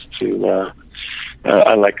fast-paced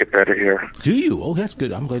I like it better here. Do you? Oh, that's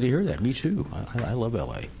good. I'm glad to hear that. Me too. I love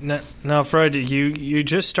L.A. Now, Fred, you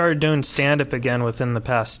just started doing stand-up again within the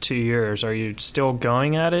past 2 years. Are you still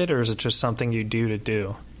going at it, or is it just something you do to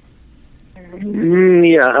do?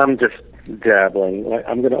 Yeah, I'm just dabbling.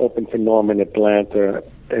 I'm going to open for Norman Atlanta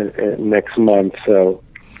next month, so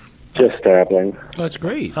just dabbling. Oh, that's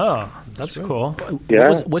great. Oh, that's cool.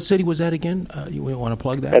 Yeah. What city was that again? You want to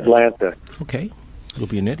plug that? Atlanta. Okay. It'll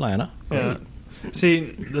be in Atlanta. Yeah. See,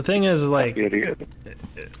 the thing is, like,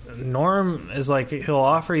 Norm is like, he'll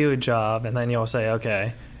offer you a job, and then you'll say,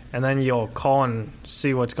 okay, and then you'll call and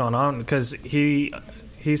see what's going on, because he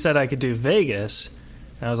said I could do Vegas,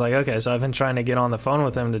 and I was like, okay, so I've been trying to get on the phone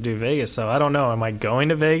with him to do Vegas, so I don't know, am I going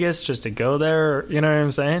to Vegas just to go there, you know what I'm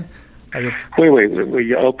saying? Wait, were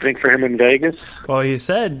you opening for him in Vegas? Well, he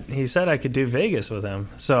said I could do Vegas with him,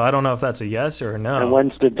 so I don't know if that's a yes or a no. And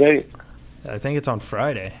when's the date? I think it's on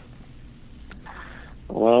Friday.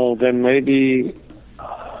 Well, then maybe,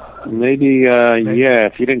 yeah.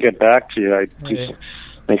 If he didn't get back to you, I'd just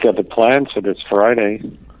make up the plans for this Friday.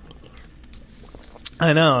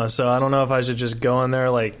 I know, so I don't know if I should just go in there,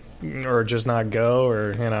 like, or just not go,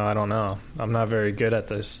 or I don't know. I'm not very good at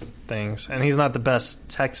these things, and he's not the best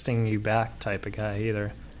texting you back type of guy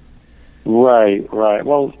either. Right.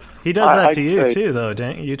 Well, he does that to you too, though.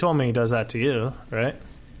 You told me he does that to you, right?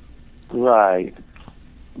 Right.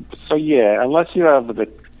 So yeah, unless you have the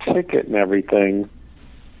ticket and everything,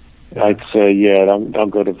 I'd say, yeah, don't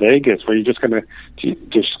go to Vegas. Were you just going to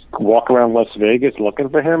just walk around Las Vegas looking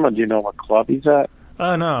for him, or do you know what club he's at?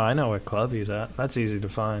 Oh, no, I know what club he's at. That's easy to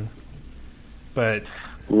find. But,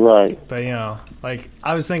 Right. But, like,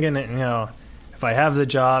 I was thinking, if I have the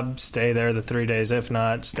job, stay there the 3 days. If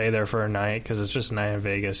not, stay there for a night, because it's just a night in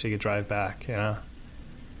Vegas. You could drive back,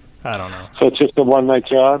 I don't know. So it's just a one-night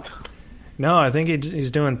job? No, I think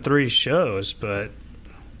he's doing 3 shows, but,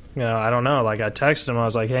 I don't know. Like, I texted him. I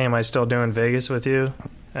was like, hey, am I still doing Vegas with you?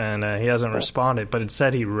 And he hasn't responded, but it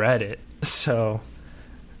said he read it. So,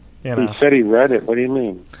 He said he read it. What do you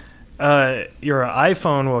mean? Your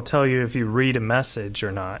iPhone will tell you if you read a message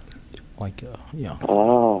or not. Like, yeah.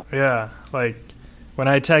 Oh. Yeah, like, when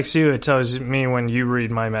I text you, it tells me when you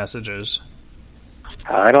read my messages.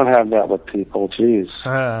 I don't have that with people. Jeez.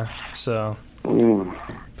 So... Mm.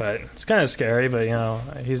 But it's kind of scary, but,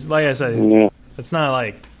 he's, like I said, Yeah. it's not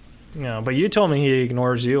like, but you told me he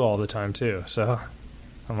ignores you all the time, too, so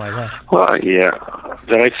I'm like, huh. Well, yeah.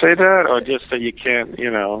 Did I say that, or just that you can't,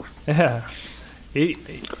 Yeah.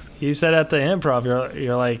 He said at the improv,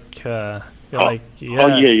 you're like, yeah. Oh,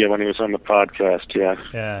 yeah, when he was on the podcast, yeah.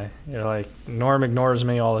 Yeah, you're like, Norm ignores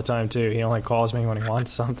me all the time, too. He only calls me when he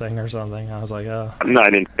wants something or something. I was like, oh. No, I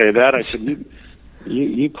didn't say that. I said,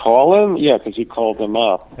 you call him? Yeah, because you called him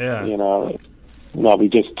up. Yeah. No, we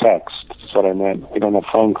just text. That's what I meant. We don't have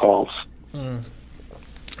phone calls.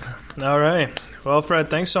 All right. Well, Fred,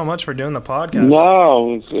 thanks so much for doing the podcast.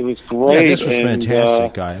 No, it was great. Yeah, this was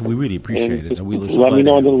fantastic, guy. We really appreciate it. We let me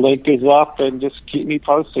know when the link is up, and just keep me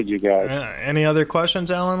posted, you guys. Any other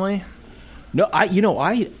questions, Alan Lee? No,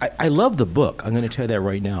 I love the book. I'm going to tell you that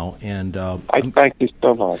right now. And I thank you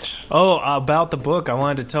so much. Oh, about the book, I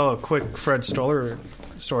wanted to tell a quick Fred Stoller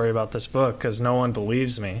story about this book because no one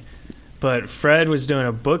believes me. But Fred was doing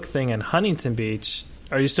a book thing in Huntington Beach.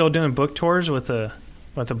 Are you still doing book tours with a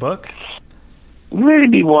book?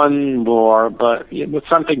 Maybe one more, but with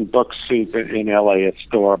something book soup in LA at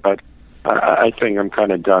store. But I think I'm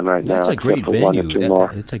kind of done right now. That's a great venue.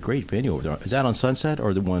 It's a great venue over there. Is that on Sunset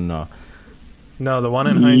or the one? No, the one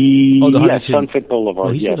in Huntington. Yes, Sunset Boulevard.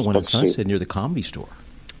 Well, he's yes, the one in Sunset near the Comedy Store.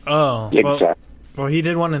 Oh, exactly. Well, he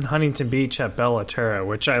did one in Huntington Beach at Bella Terra,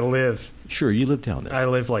 which I live. Sure, you live down there. I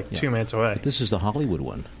live 2 minutes away. But this is the Hollywood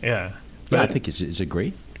one. Yeah. Yeah, I think it's a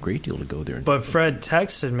great deal to go there. But Fred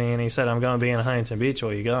texted me and he said, I'm going to be in Huntington Beach.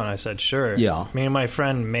 Will you go? And I said, sure. Yeah. Me and my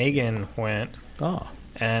friend Megan went. Oh.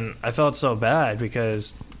 And I felt so bad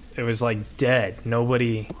because it was dead.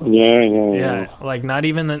 Nobody. Yeah. Like not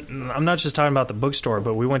even I'm not just talking about the bookstore,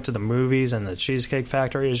 but we went to the movies and the Cheesecake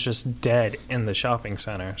Factory is just dead in the shopping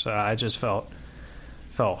center. So I just felt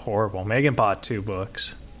horrible. Megan bought 2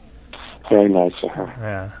 books. Very nice of her.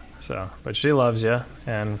 Yeah. So, but she loves you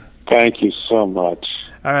and. Thank you so much.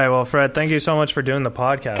 All right, well, Fred, thank you so much for doing the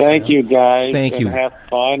podcast. Thank you, guys. Thank you. Have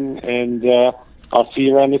fun, and I'll see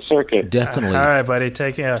you around the circuit. Definitely. All right, buddy.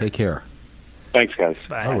 Take care. Take care. Thanks, guys.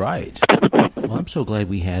 Bye. All right. Well, I'm so glad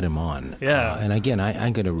we had him on. Yeah. And again,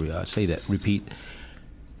 I'm going to repeat.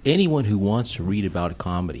 Anyone who wants to read about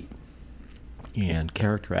comedy and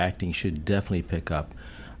character acting should definitely pick up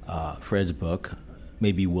Fred's book.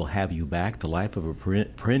 Maybe We'll Have You Back, The Life of a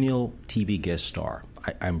Perennial TV Guest Star.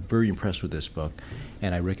 I'm very impressed with this book,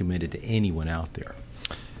 and I recommend it to anyone out there.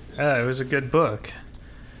 It was a good book.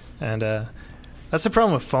 And that's the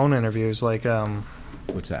problem with phone interviews.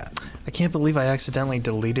 What's that? I can't believe I accidentally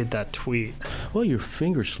deleted that tweet. Well, your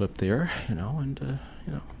finger slipped there, and.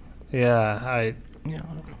 Yeah,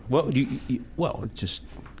 Well, well, it just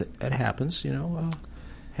that happens,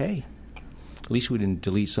 Hey, at least we didn't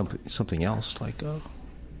delete something else like a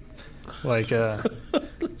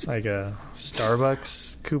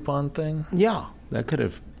Starbucks coupon thing. Yeah, that could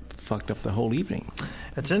have fucked up the whole evening.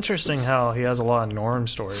 It's interesting how he has a lot of Norm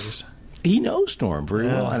stories. He knows Norm very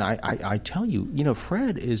well, and I tell you,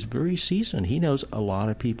 Fred is very seasoned. He knows a lot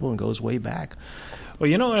of people and goes way back. Well,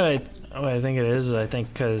 you know what I think it is? I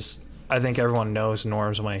think because I think everyone knows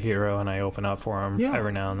Norm's my hero, and I open up for him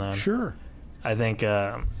every now and then. Sure. I think,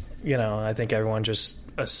 I think everyone just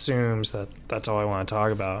assumes that that's all I want to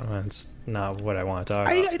talk about, and it's not what I want to talk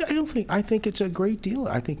about. I don't think. I think it's a great deal.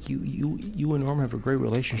 I think you and Norm have a great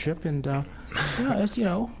relationship, and Yeah,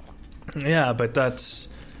 but that's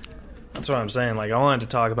what I'm saying. I wanted to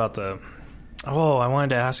talk about I wanted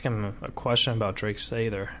to ask him a question about Drake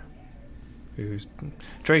Sather.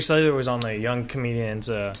 Drake Sather was on the Young Comedians,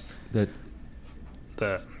 the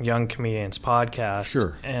Young Comedians podcast.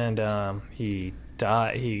 Sure. And he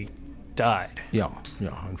died. Yeah.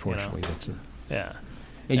 Unfortunately, that's it. Yeah.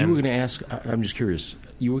 And you were going to ask. I'm just curious.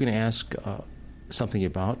 You were going to ask something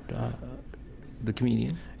about the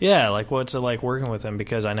comedian? Yeah, like what's it like working with him?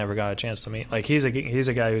 Because I never got a chance to meet. Like he's a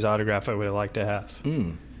guy whose autograph I would have liked to have.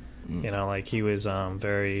 You know, like he was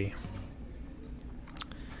very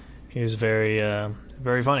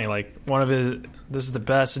very funny. Like one of his. This is the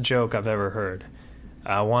best joke I've ever heard.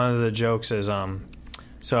 One of the jokes is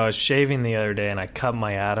so I was shaving the other day and I cut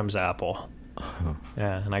my Adam's apple.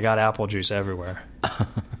 Yeah, and I got apple juice everywhere.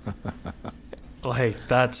 Like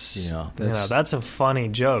that's that's a funny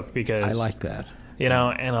joke because I like that. You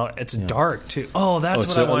know, and it's dark too. Oh, that's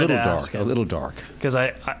what I wanted to ask. A little dark. Because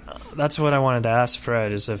I that's what I wanted to ask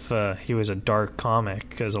Fred is if he was a dark comic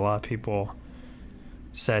because a lot of people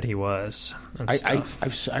said he was.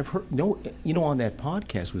 I've heard on that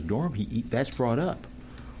podcast with Norm, he that's brought up.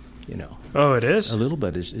 You know. Oh, it is? A little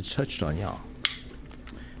bit. It's touched on, yeah.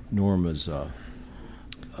 Norm was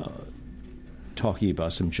talking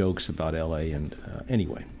about some jokes about L.A. and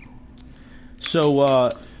anyway.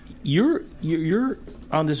 So you're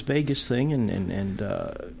on this Vegas thing and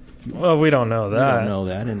well, we don't know that. We don't know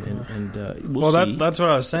that, and we'll see. That's what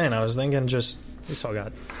I was saying. I was thinking we still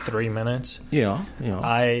got 3 minutes. Yeah.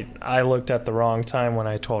 I looked at the wrong time when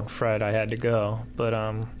I told Fred I had to go, but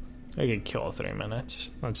I could kill 3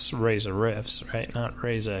 minutes. Let's raise a riffs, right? Not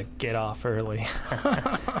raise a get off early.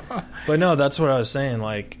 But no, that's what I was saying.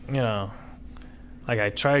 Like, you know, like I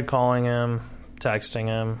tried calling him, texting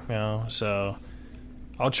him, you know, so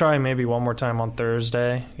I'll try maybe one more time on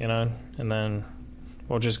Thursday, you know, and then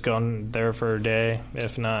we'll just go there for a day.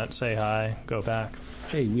 If not, say hi, go back.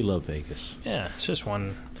 Hey, we love Vegas. Yeah, it's just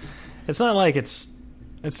one. It's not like it's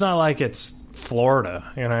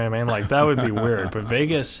Florida, you know what I mean? Like that would be weird, but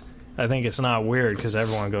Vegas, I think it's not weird because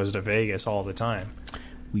everyone goes to Vegas all the time.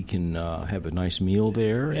 We can have a nice meal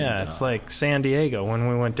there. Yeah, it's like San Diego when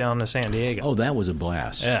we went down to San Diego. Oh, that was a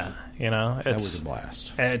blast. Yeah, you know, that was a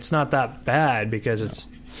blast. It's not that bad because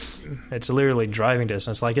it's literally driving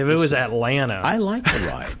distance. Like if it was Atlanta, I like the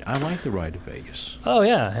ride. I like the ride to Vegas. Oh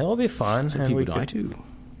yeah, it'll be fun. Some people die too.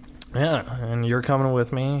 Yeah, and you're coming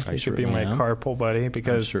with me. You should be my carpool buddy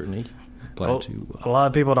because certainly. Glad to. A lot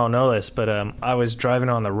of people don't know this, but I was driving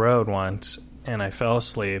on the road once and I fell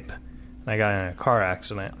asleep and I got in a car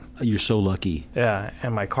accident. You're so lucky. Yeah,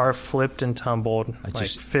 and my car flipped and tumbled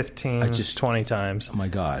 20 times. Oh my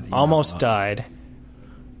God. Almost died.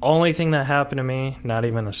 Only thing that happened to me, not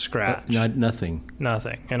even a scratch. Nothing.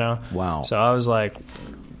 Nothing, you know? Wow. So I was like,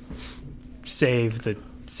 save the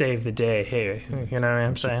day. Hey, you know what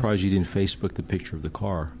I'm saying? I'm surprised you didn't Facebook the picture of the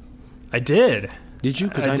car. I did. Did you?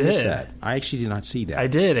 Because I missed that. I actually did not see that. I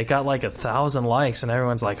did. It got like 1,000 likes, and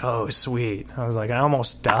everyone's like, "Oh, sweet." I was like, "I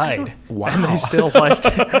almost died." Wow. And they still liked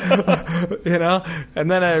it, you know.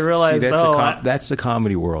 And then I realized, that's the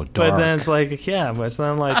comedy world. Dark. But then it's like, yeah, but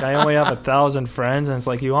then like I only have 1,000 friends, and it's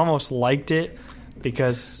like you almost liked it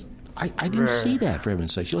because I didn't see that. For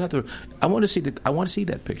heaven's sake, you'll have to. I want to see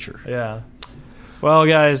that picture. Yeah. Well,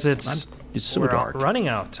 guys, it's so we're dark. Running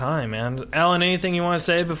out of time, man. Alan, anything you want to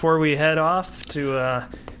say before we head off to?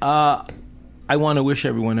 I want to wish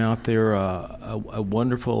everyone out there a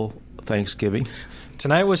wonderful Thanksgiving.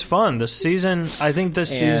 Tonight was fun. This season, I think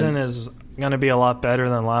this season is going to be a lot better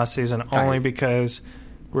than last season, only because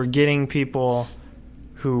we're getting people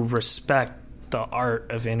who respect the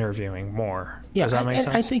art of interviewing more. Yeah, does that make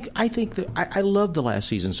sense? I think that I love the last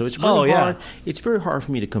season, so it's really hard. It's very hard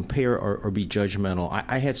for me to compare or be judgmental.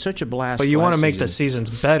 I had such a blast. But you want to make the seasons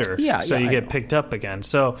better, so you get picked up again.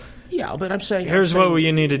 So yeah, but I'm saying here's what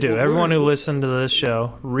you need to do. Everyone who listened to this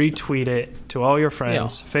show, retweet it to all your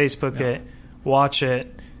friends, Facebook it, watch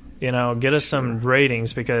it. You know, get us some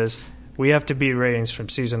ratings because we have to beat ratings from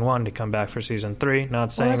season 1 to come back for season 3.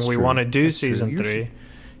 Not saying we want to do season 3,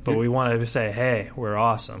 but we want to say, hey, we're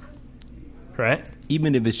awesome. Right?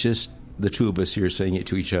 Even if it's just the two of us here saying it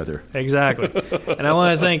to each other. Exactly. And I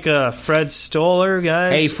want to thank Fred Stoller,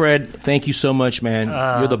 guys. Hey, Fred, thank you so much, man.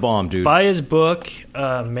 You're the bomb, dude. Buy his book.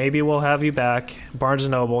 Maybe we'll have you back. Barnes &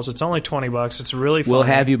 Nobles. It's only $20. It's really funny. We'll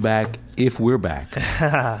have you back if we're back.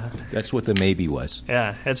 That's what the maybe was.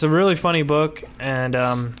 Yeah, it's a really funny book. And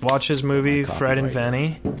watch his movie, Fred and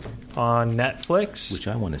Venny, on Netflix. Which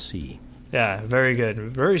I want to see. Yeah, very good.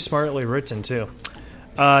 Very smartly written, too.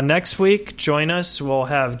 Next week, join us. We'll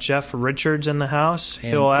have Jeff Richards in the house.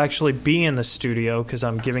 He'll actually be in the studio because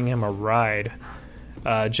I'm giving him a ride.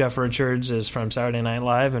 Jeff Richards is from Saturday Night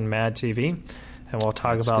Live and Mad TV, and we'll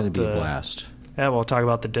talk about it's going to be a blast. Yeah, we'll talk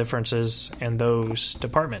about the differences in those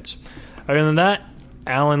departments. Other than that,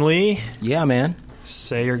 Alan Lee. Yeah, man.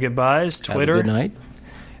 Say your goodbyes. Twitter. Have a good night.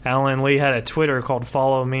 Alan Lee had a Twitter called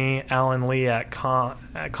Follow Me, Alan Lee at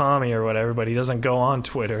Commie or whatever, but he doesn't go on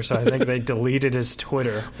Twitter, so I think they deleted his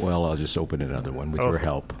Twitter. Well, I'll just open another one with your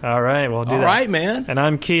help. All right, we'll do that. All right, man. And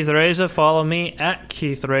I'm Keith Reza. Follow me at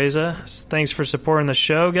Keith Reza. Thanks for supporting the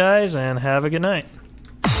show, guys, and have a good night.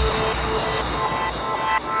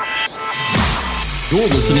 You're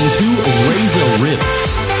listening to Reza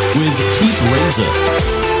Riffs with Keith Reza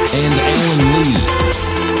and Alan Lee,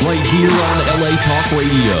 right here on LA Talk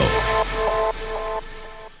Radio.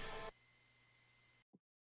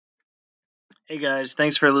 Hey guys,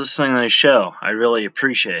 thanks for listening to the show. I really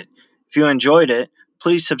appreciate it. If you enjoyed it,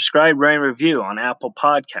 please subscribe, rate, and review on Apple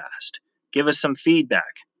Podcast. Give us some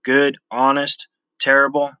feedback. Good, honest,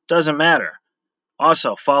 terrible, doesn't matter.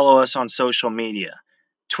 Also, follow us on social media.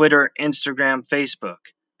 Twitter, Instagram, Facebook,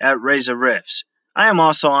 at Reza Riffs. I am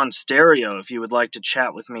also on Stereo if you would like to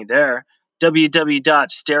chat with me there.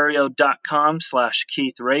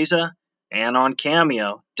 www.stereo.com/Keith Reza, and on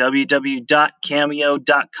Cameo,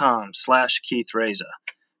 www.cameo.com/Keith Reza.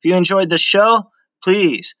 If you enjoyed the show,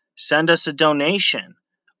 please send us a donation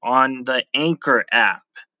on the Anchor app.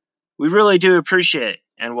 We really do appreciate it,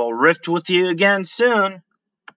 and we'll riff with you again soon.